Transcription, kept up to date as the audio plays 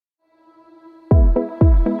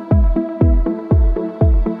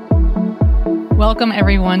Welcome,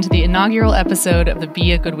 everyone, to the inaugural episode of the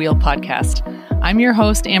Be a Good Wheel podcast. I'm your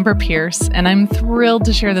host, Amber Pierce, and I'm thrilled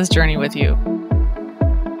to share this journey with you.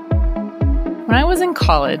 When I was in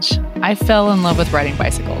college, I fell in love with riding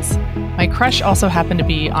bicycles. My crush also happened to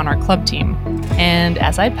be on our club team, and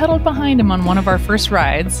as I pedaled behind him on one of our first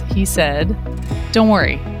rides, he said, "Don't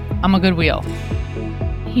worry, I'm a good wheel."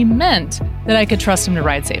 He meant that I could trust him to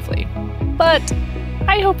ride safely, but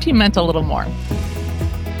I hoped he meant a little more.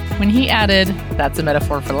 When he added, "That's a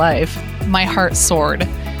metaphor for life," my heart soared.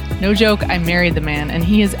 No joke, I married the man, and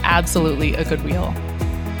he is absolutely a good wheel.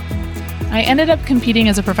 I ended up competing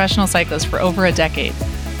as a professional cyclist for over a decade,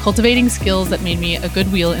 cultivating skills that made me a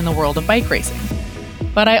good wheel in the world of bike racing.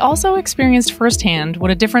 But I also experienced firsthand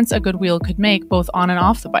what a difference a good wheel could make both on and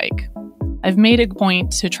off the bike. I've made a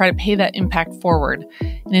point to try to pay that impact forward,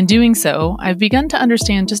 and in doing so, I've begun to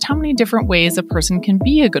understand just how many different ways a person can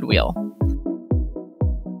be a good wheel.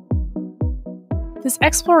 This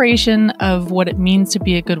exploration of what it means to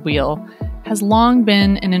be a good wheel has long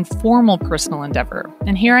been an informal personal endeavor,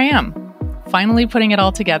 and here I am, finally putting it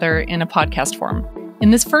all together in a podcast form.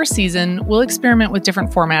 In this first season, we'll experiment with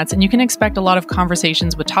different formats, and you can expect a lot of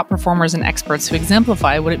conversations with top performers and experts who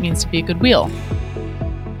exemplify what it means to be a good wheel.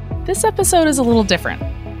 This episode is a little different.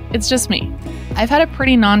 It's just me. I've had a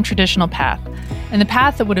pretty non-traditional path, and the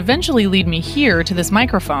path that would eventually lead me here to this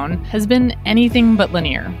microphone has been anything but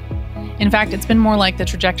linear. In fact, it's been more like the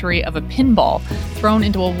trajectory of a pinball thrown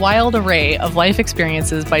into a wild array of life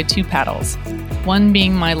experiences by two paddles, one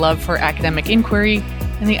being my love for academic inquiry,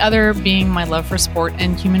 and the other being my love for sport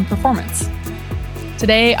and human performance.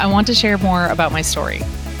 Today, I want to share more about my story,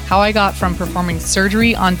 how I got from performing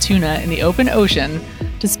surgery on tuna in the open ocean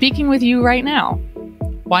to speaking with you right now,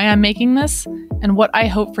 why I'm making this, and what I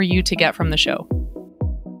hope for you to get from the show.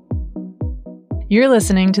 You're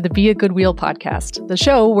listening to the Be a Good Wheel podcast, the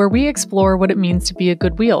show where we explore what it means to be a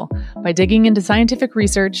good wheel by digging into scientific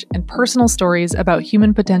research and personal stories about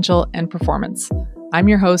human potential and performance. I'm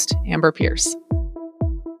your host, Amber Pierce.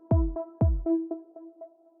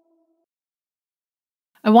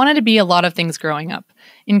 I wanted to be a lot of things growing up.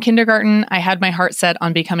 In kindergarten, I had my heart set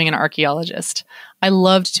on becoming an archaeologist. I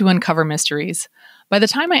loved to uncover mysteries. By the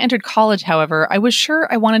time I entered college, however, I was sure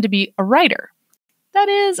I wanted to be a writer. That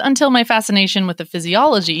is, until my fascination with the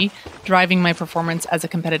physiology, driving my performance as a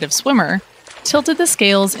competitive swimmer, tilted the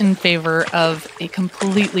scales in favor of a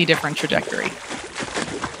completely different trajectory.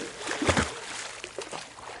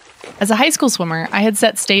 As a high school swimmer, I had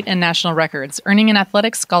set state and national records, earning an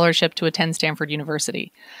athletics scholarship to attend Stanford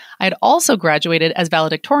University. I had also graduated as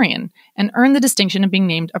valedictorian and earned the distinction of being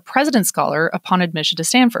named a President's Scholar upon admission to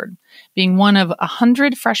Stanford, being one of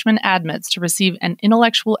 100 freshman admits to receive an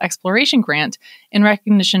intellectual exploration grant in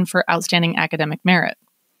recognition for outstanding academic merit.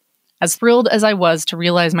 As thrilled as I was to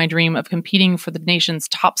realize my dream of competing for the nation's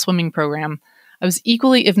top swimming program, I was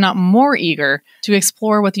equally, if not more eager, to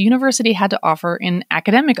explore what the university had to offer in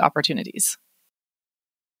academic opportunities.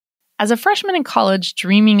 As a freshman in college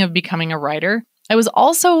dreaming of becoming a writer, I was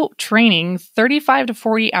also training 35 to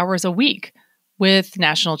 40 hours a week with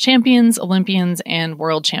national champions, Olympians, and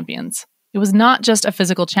world champions. It was not just a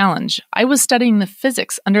physical challenge. I was studying the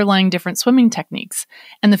physics underlying different swimming techniques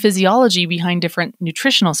and the physiology behind different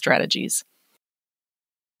nutritional strategies.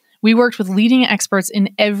 We worked with leading experts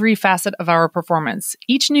in every facet of our performance,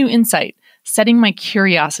 each new insight setting my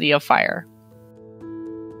curiosity afire.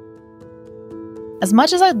 As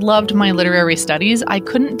much as I loved my literary studies, I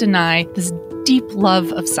couldn't deny this deep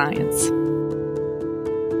love of science.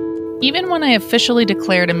 Even when I officially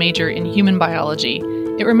declared a major in human biology,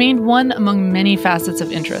 it remained one among many facets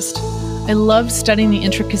of interest. I loved studying the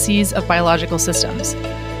intricacies of biological systems,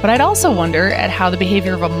 but I'd also wonder at how the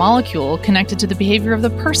behavior of a molecule connected to the behavior of the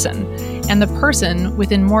person, and the person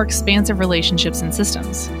within more expansive relationships and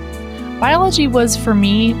systems. Biology was, for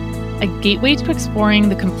me, a gateway to exploring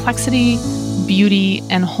the complexity, beauty,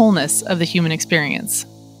 and wholeness of the human experience.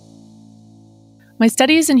 My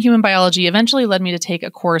studies in human biology eventually led me to take a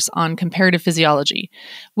course on comparative physiology,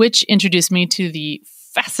 which introduced me to the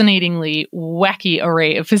fascinatingly wacky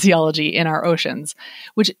array of physiology in our oceans,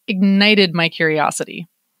 which ignited my curiosity.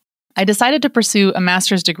 I decided to pursue a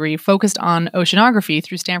master's degree focused on oceanography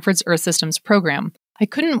through Stanford's Earth Systems program. I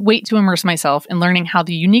couldn't wait to immerse myself in learning how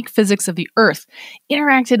the unique physics of the Earth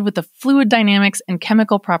interacted with the fluid dynamics and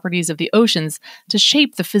chemical properties of the oceans to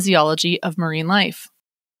shape the physiology of marine life.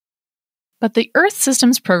 But the Earth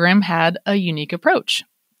Systems program had a unique approach.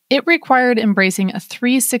 It required embracing a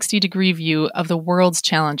 360-degree view of the world's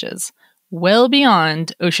challenges, well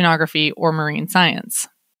beyond oceanography or marine science.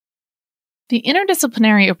 The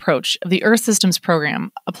interdisciplinary approach of the Earth Systems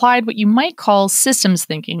program applied what you might call systems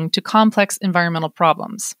thinking to complex environmental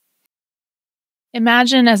problems.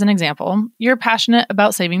 Imagine, as an example, you're passionate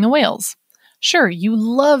about saving the whales. Sure, you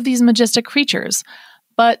love these majestic creatures,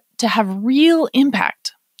 but to have real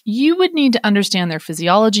impact, you would need to understand their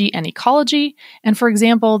physiology and ecology, and for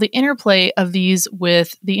example, the interplay of these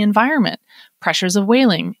with the environment, pressures of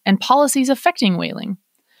whaling, and policies affecting whaling.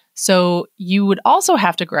 So you would also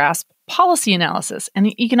have to grasp policy analysis and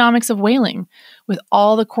the economics of whaling, with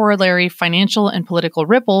all the corollary financial and political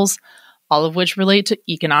ripples, all of which relate to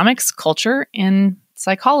economics, culture, and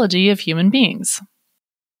psychology of human beings.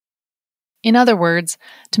 In other words,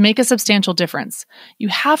 to make a substantial difference, you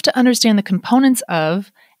have to understand the components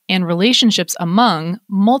of and relationships among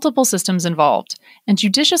multiple systems involved, and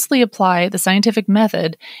judiciously apply the scientific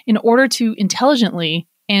method in order to intelligently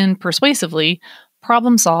and persuasively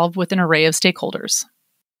problem solve with an array of stakeholders.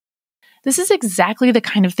 This is exactly the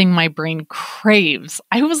kind of thing my brain craves.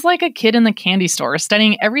 I was like a kid in the candy store,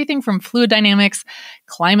 studying everything from fluid dynamics,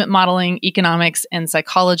 climate modeling, economics, and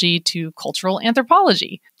psychology to cultural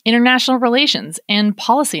anthropology, international relations, and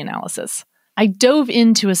policy analysis. I dove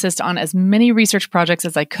in to assist on as many research projects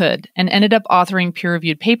as I could and ended up authoring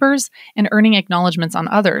peer-reviewed papers and earning acknowledgments on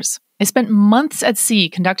others. I spent months at sea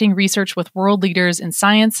conducting research with world leaders in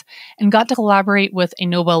science and got to collaborate with a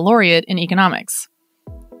Nobel laureate in economics.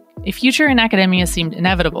 A future in academia seemed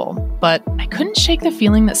inevitable, but I couldn't shake the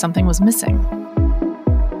feeling that something was missing.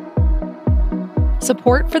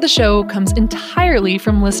 Support for the show comes entirely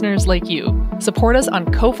from listeners like you. Support us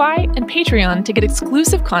on Ko-Fi and Patreon to get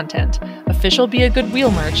exclusive content, official Be a Good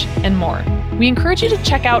Wheel merch, and more. We encourage you to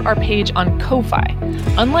check out our page on Ko-Fi.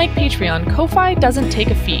 Unlike Patreon, Ko-Fi doesn't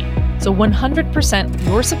take a fee, so 100%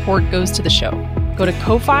 your support goes to the show. Go to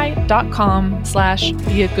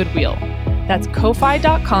ko-fi.com/beagoodwheel. That's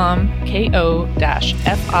ko-fi.com,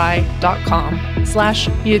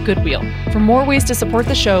 ko-fi.com/beagoodwheel. For more ways to support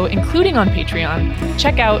the show, including on Patreon,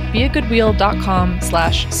 check out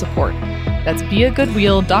beagoodwheel.com/support. That's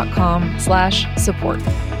beagoodwheel.com/support.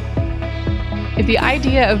 If the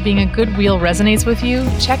idea of being a good wheel resonates with you,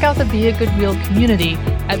 check out the Be a Good Wheel community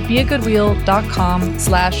at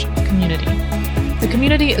beagoodwheel.com/community. The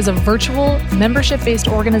community is a virtual, membership-based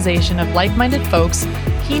organization of like-minded folks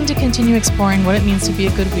keen to continue exploring what it means to be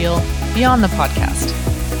a good wheel beyond the podcast.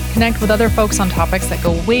 Connect with other folks on topics that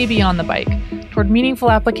go way beyond the bike, toward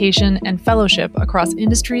meaningful application and fellowship across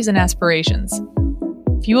industries and aspirations.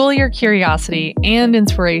 Fuel your curiosity and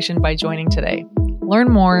inspiration by joining today.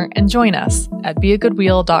 Learn more and join us at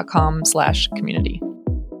beagoodwheel.com/community.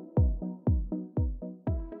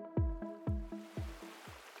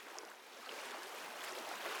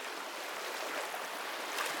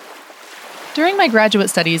 During my graduate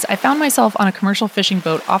studies, I found myself on a commercial fishing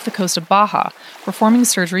boat off the coast of Baja, performing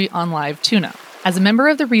surgery on live tuna. As a member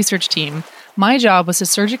of the research team, my job was to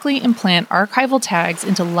surgically implant archival tags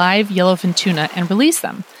into live yellowfin tuna and release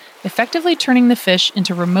them, effectively turning the fish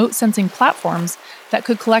into remote sensing platforms that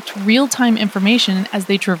could collect real-time information as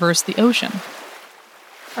they traversed the ocean.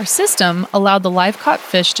 Our system allowed the live-caught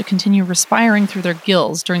fish to continue respiring through their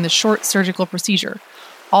gills during the short surgical procedure,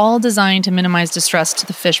 all designed to minimize distress to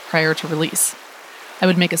the fish prior to release. I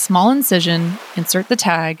would make a small incision, insert the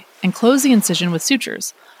tag, and close the incision with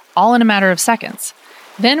sutures, all in a matter of seconds,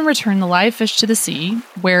 then return the live fish to the sea,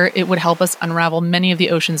 where it would help us unravel many of the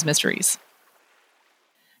ocean's mysteries.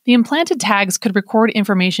 The implanted tags could record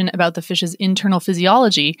information about the fish's internal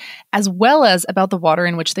physiology, as well as about the water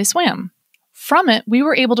in which they swam. From it, we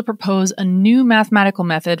were able to propose a new mathematical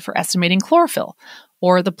method for estimating chlorophyll,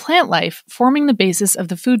 or the plant life forming the basis of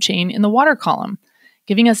the food chain in the water column,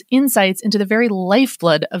 giving us insights into the very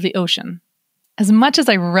lifeblood of the ocean. As much as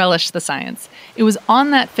I relished the science, it was on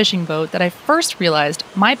that fishing boat that I first realized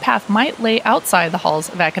my path might lay outside the halls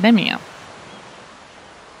of academia.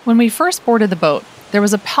 When we first boarded the boat, there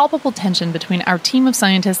was a palpable tension between our team of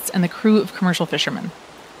scientists and the crew of commercial fishermen.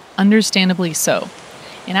 Understandably so.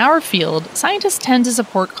 In our field, scientists tend to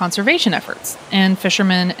support conservation efforts, and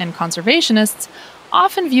fishermen and conservationists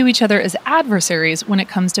often view each other as adversaries when it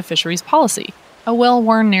comes to fisheries policy, a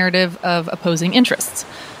well-worn narrative of opposing interests.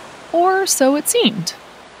 Or so it seemed.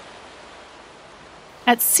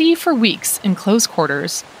 At sea for weeks in close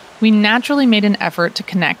quarters, we naturally made an effort to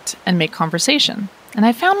connect and make conversation, and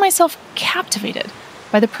I found myself captivated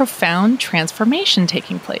by the profound transformation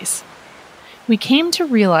taking place. We came to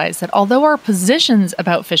realize that although our positions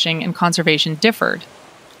about fishing and conservation differed,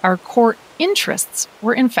 our core interests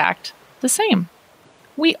were in fact the same.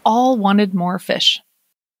 We all wanted more fish.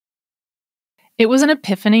 It was an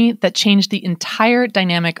epiphany that changed the entire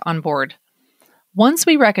dynamic on board. Once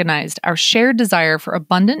we recognized our shared desire for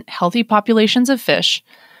abundant, healthy populations of fish,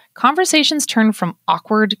 conversations turned from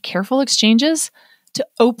awkward, careful exchanges to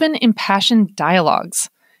open, impassioned dialogues.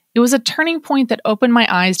 It was a turning point that opened my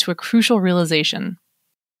eyes to a crucial realization.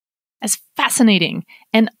 As fascinating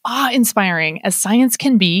and awe-inspiring as science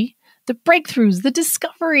can be, the breakthroughs, the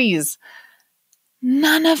discoveries,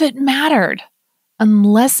 none of it mattered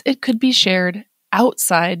unless it could be shared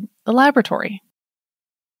outside the laboratory.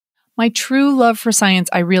 My true love for science,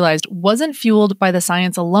 I realized, wasn't fueled by the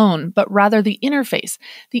science alone, but rather the interface,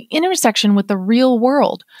 the intersection with the real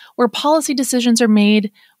world, where policy decisions are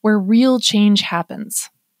made, where real change happens.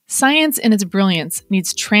 Science in its brilliance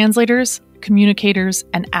needs translators, communicators,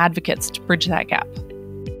 and advocates to bridge that gap.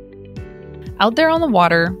 Out there on the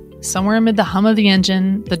water, somewhere amid the hum of the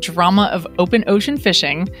engine, the drama of open ocean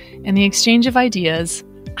fishing, and the exchange of ideas,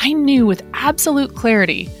 I knew with absolute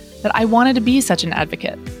clarity that I wanted to be such an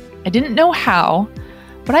advocate. I didn't know how,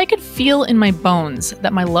 but I could feel in my bones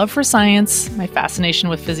that my love for science, my fascination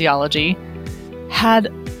with physiology,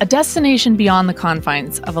 had a destination beyond the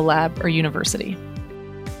confines of a lab or university.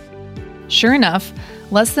 Sure enough,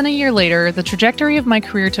 less than a year later, the trajectory of my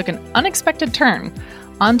career took an unexpected turn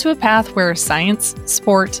onto a path where science,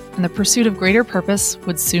 sport, and the pursuit of greater purpose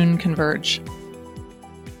would soon converge.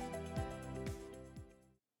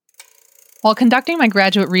 While conducting my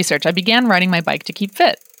graduate research, I began riding my bike to keep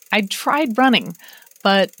fit. I tried running,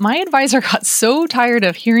 but my advisor got so tired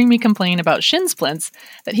of hearing me complain about shin splints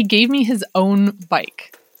that he gave me his own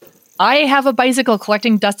bike. I have a bicycle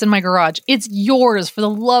collecting dust in my garage. It's yours for the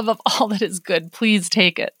love of all that is good. Please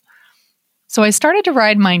take it. So I started to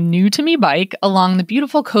ride my new-to-me bike along the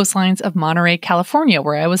beautiful coastlines of Monterey, California,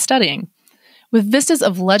 where I was studying. With vistas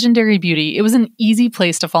of legendary beauty, it was an easy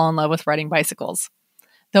place to fall in love with riding bicycles.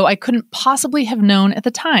 Though I couldn't possibly have known at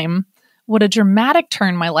the time what a dramatic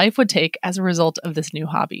turn my life would take as a result of this new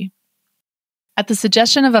hobby. At the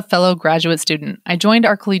suggestion of a fellow graduate student, I joined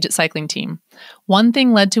our collegiate cycling team. One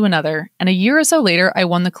thing led to another, and a year or so later, I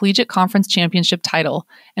won the Collegiate Conference Championship title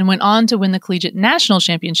and went on to win the Collegiate National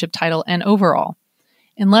Championship title and overall.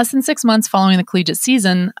 In less than 6 months following the collegiate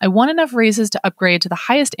season, I won enough races to upgrade to the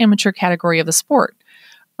highest amateur category of the sport,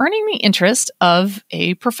 earning the interest of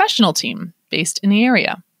a professional team based in the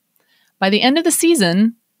area. By the end of the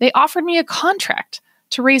season, they offered me a contract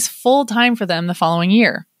to race full-time for them the following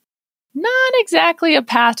year. Not exactly a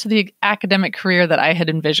path to the academic career that I had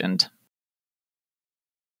envisioned.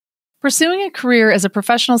 Pursuing a career as a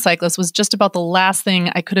professional cyclist was just about the last thing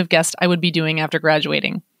I could have guessed I would be doing after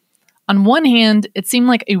graduating. On one hand, it seemed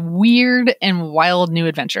like a weird and wild new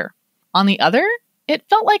adventure. On the other, it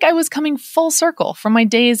felt like I was coming full circle from my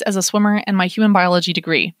days as a swimmer and my human biology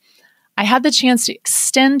degree. I had the chance to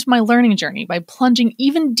extend my learning journey by plunging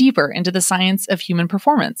even deeper into the science of human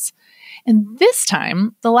performance. And this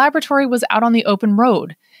time, the laboratory was out on the open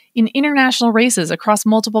road, in international races across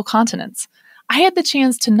multiple continents. I had the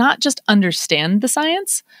chance to not just understand the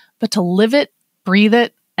science, but to live it, breathe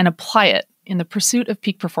it, and apply it in the pursuit of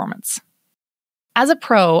peak performance. As a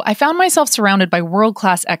pro, I found myself surrounded by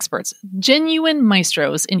world-class experts, genuine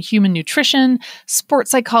maestros in human nutrition,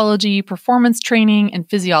 sports psychology, performance training, and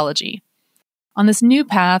physiology. On this new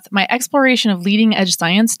path, my exploration of leading-edge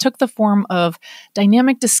science took the form of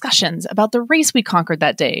dynamic discussions about the race we conquered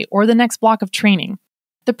that day or the next block of training.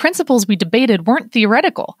 The principles we debated weren't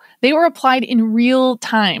theoretical. They were applied in real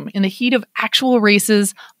time, in the heat of actual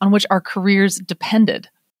races on which our careers depended.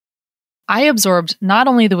 I absorbed not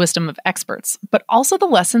only the wisdom of experts, but also the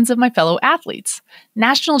lessons of my fellow athletes,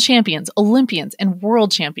 national champions, Olympians, and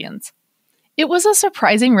world champions. It was a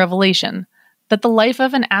surprising revelation that the life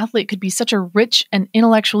of an athlete could be such a rich and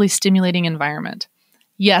intellectually stimulating environment.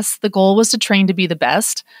 Yes, the goal was to train to be the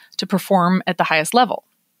best, to perform at the highest level.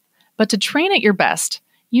 But to train at your best,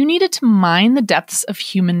 you needed to mine the depths of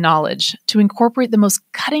human knowledge to incorporate the most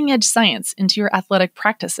cutting-edge science into your athletic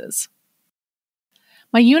practices.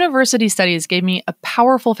 My university studies gave me a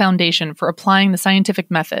powerful foundation for applying the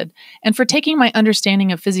scientific method and for taking my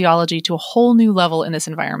understanding of physiology to a whole new level in this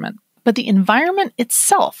environment. But the environment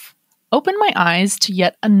itself opened my eyes to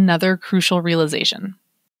yet another crucial realization.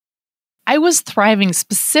 I was thriving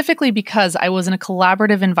specifically because I was in a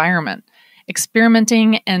collaborative environment,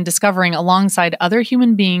 experimenting and discovering alongside other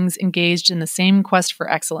human beings engaged in the same quest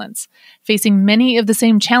for excellence, facing many of the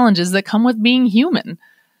same challenges that come with being human.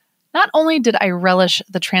 Not only did I relish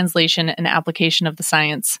the translation and application of the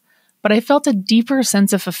science, but I felt a deeper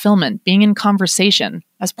sense of fulfillment being in conversation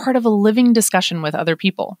as part of a living discussion with other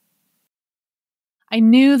people. I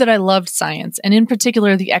knew that I loved science, and in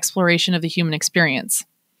particular the exploration of the human experience.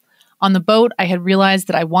 On the boat, I had realized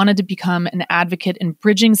that I wanted to become an advocate in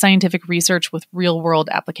bridging scientific research with real-world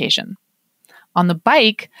application. On the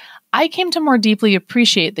bike, I came to more deeply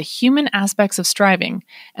appreciate the human aspects of striving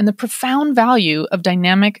and the profound value of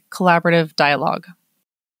dynamic, collaborative dialogue.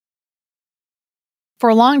 For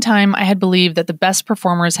a long time, I had believed that the best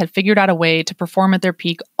performers had figured out a way to perform at their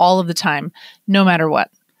peak all of the time, no matter what.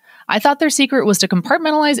 I thought their secret was to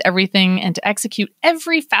compartmentalize everything and to execute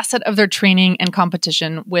every facet of their training and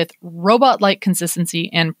competition with robot-like consistency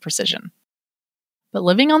and precision. But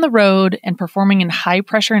living on the road and performing in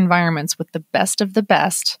high-pressure environments with the best of the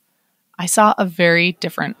best, I saw a very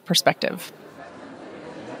different perspective.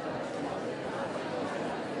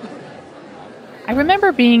 I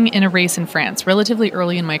remember being in a race in France relatively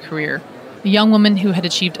early in my career. The young woman who had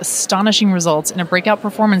achieved astonishing results in a breakout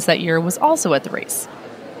performance that year was also at the race.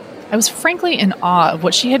 I was frankly in awe of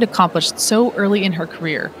what she had accomplished so early in her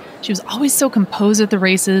career. She was always so composed at the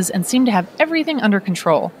races and seemed to have everything under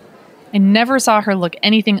control. I never saw her look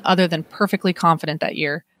anything other than perfectly confident that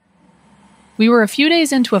year. We were a few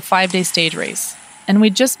days into a 5-day stage race, and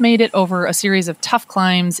we'd just made it over a series of tough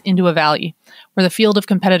climbs into a valley, where the field of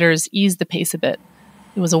competitors eased the pace a bit.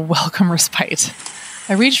 It was a welcome respite.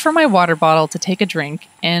 I reached for my water bottle to take a drink,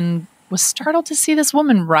 and was startled to see this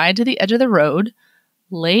woman ride to the edge of the road,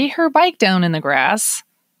 lay her bike down in the grass,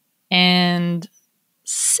 and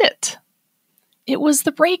sit. It was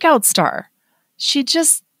the breakout star. She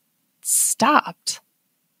just stopped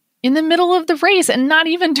in the middle of the race, and not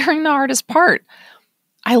even during the hardest part.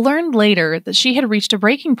 I learned later that she had reached a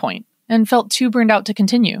breaking point and felt too burned out to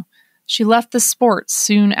continue. She left the sport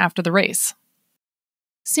soon after the race.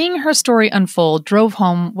 Seeing her story unfold drove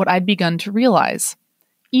home what I'd begun to realize.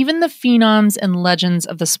 Even the phenoms and legends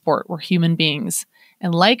of the sport were human beings,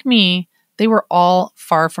 and like me, they were all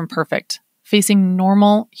far from perfect, facing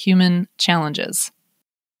normal human challenges.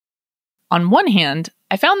 On one hand,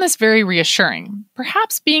 I found this very reassuring.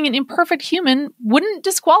 Perhaps being an imperfect human wouldn't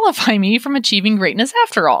disqualify me from achieving greatness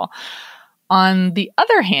after all. On the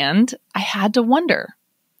other hand, I had to wonder,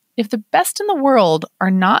 if the best in the world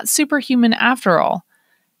are not superhuman after all,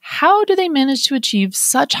 how do they manage to achieve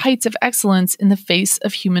such heights of excellence in the face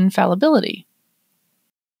of human fallibility?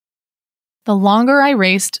 The longer I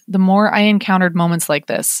raced, the more I encountered moments like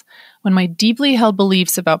this, when my deeply held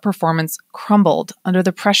beliefs about performance crumbled under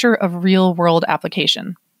the pressure of real-world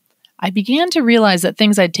application. I began to realize that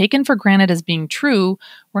things I'd taken for granted as being true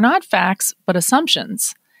were not facts, but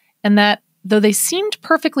assumptions, and that, though they seemed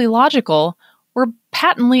perfectly logical, were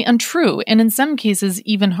patently untrue, and in some cases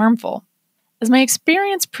even harmful. As my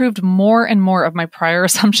experience proved more and more of my prior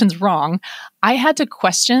assumptions wrong, I had to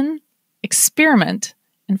question, experiment,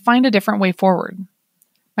 and find a different way forward.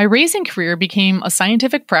 My racing career became a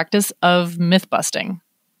scientific practice of myth-busting.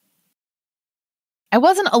 I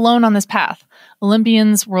wasn't alone on this path.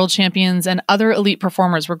 Olympians, world champions, and other elite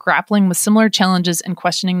performers were grappling with similar challenges and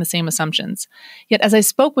questioning the same assumptions. Yet as I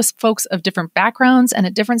spoke with folks of different backgrounds and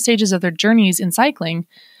at different stages of their journeys in cycling,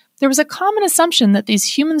 there was a common assumption that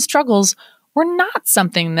these human struggles were not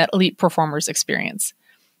something that elite performers experience.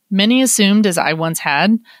 Many assumed, as I once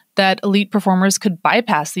had, that elite performers could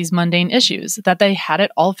bypass these mundane issues, that they had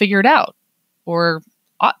it all figured out, or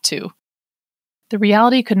ought to. The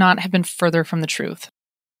reality could not have been further from the truth.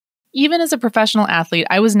 Even as a professional athlete,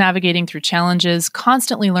 I was navigating through challenges,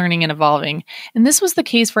 constantly learning and evolving, and this was the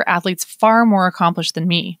case for athletes far more accomplished than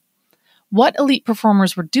me. What elite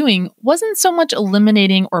performers were doing wasn't so much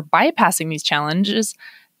eliminating or bypassing these challenges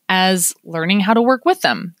as learning how to work with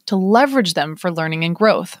them, to leverage them for learning and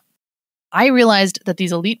growth. I realized that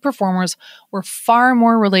these elite performers were far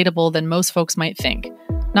more relatable than most folks might think,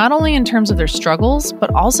 not only in terms of their struggles,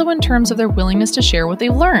 but also in terms of their willingness to share what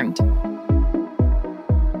they've learned.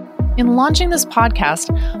 In launching this podcast,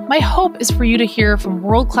 my hope is for you to hear from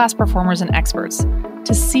world-class performers and experts,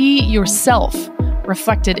 to see yourself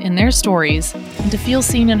reflected in their stories, and to feel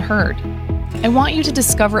seen and heard. I want you to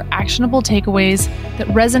discover actionable takeaways that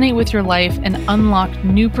resonate with your life and unlock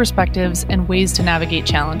new perspectives and ways to navigate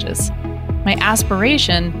challenges. My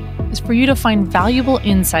aspiration is for you to find valuable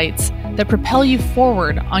insights that propel you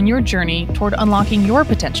forward on your journey toward unlocking your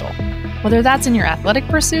potential, whether that's in your athletic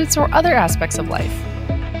pursuits or other aspects of life.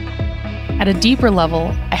 At a deeper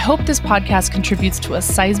level, I hope this podcast contributes to a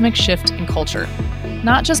seismic shift in culture,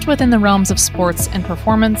 not just within the realms of sports and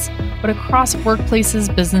performance, but across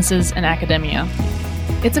workplaces, businesses, and academia.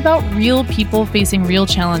 It's about real people facing real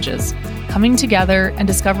challenges, coming together and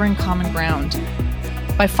discovering common ground.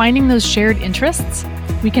 By finding those shared interests,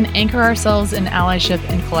 we can anchor ourselves in allyship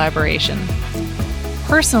and collaboration.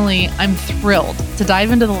 Personally, I'm thrilled to dive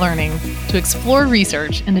into the learning, to explore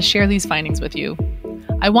research, and to share these findings with you.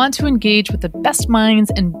 I want to engage with the best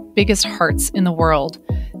minds and biggest hearts in the world,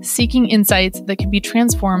 seeking insights that can be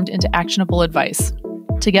transformed into actionable advice.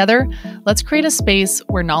 Together, let's create a space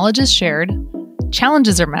where knowledge is shared,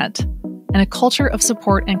 challenges are met, and a culture of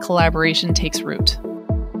support and collaboration takes root.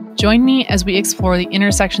 Join me as we explore the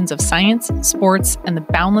intersections of science, sports, and the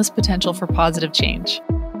boundless potential for positive change.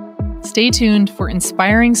 Stay tuned for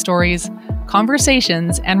inspiring stories,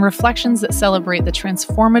 conversations, and reflections that celebrate the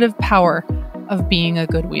transformative power of being a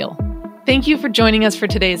good wheel. Thank you for joining us for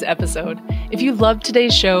today's episode. If you loved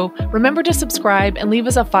today's show, remember to subscribe and leave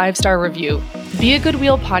us a 5-star review. Be a Good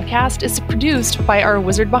Wheel podcast is produced by our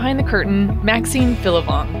wizard behind the curtain, Maxine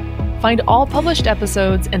Philivong. Find all published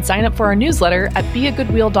episodes and sign up for our newsletter at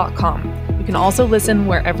beagoodwheel.com. You can also listen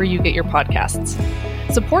wherever you get your podcasts.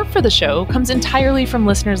 Support for the show comes entirely from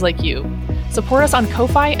listeners like you. Support us on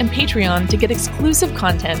Ko-Fi and Patreon to get exclusive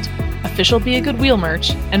content, official Be a Good Wheel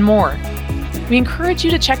merch, and more. We encourage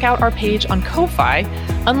you to check out our page on Ko-Fi.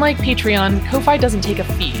 Unlike Patreon, Ko-Fi doesn't take a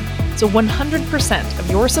fee, so 100% of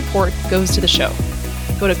your support goes to the show.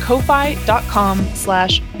 Go to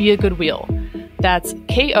ko-fi.com/beagoodwheel. That's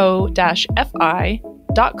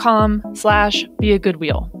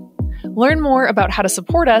ko-fi.com/beagoodwheel. Learn more about how to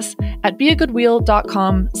support us at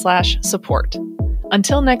beagoodwheel.com/support.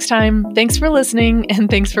 Until next time, thanks for listening and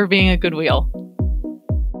thanks for being a good wheel.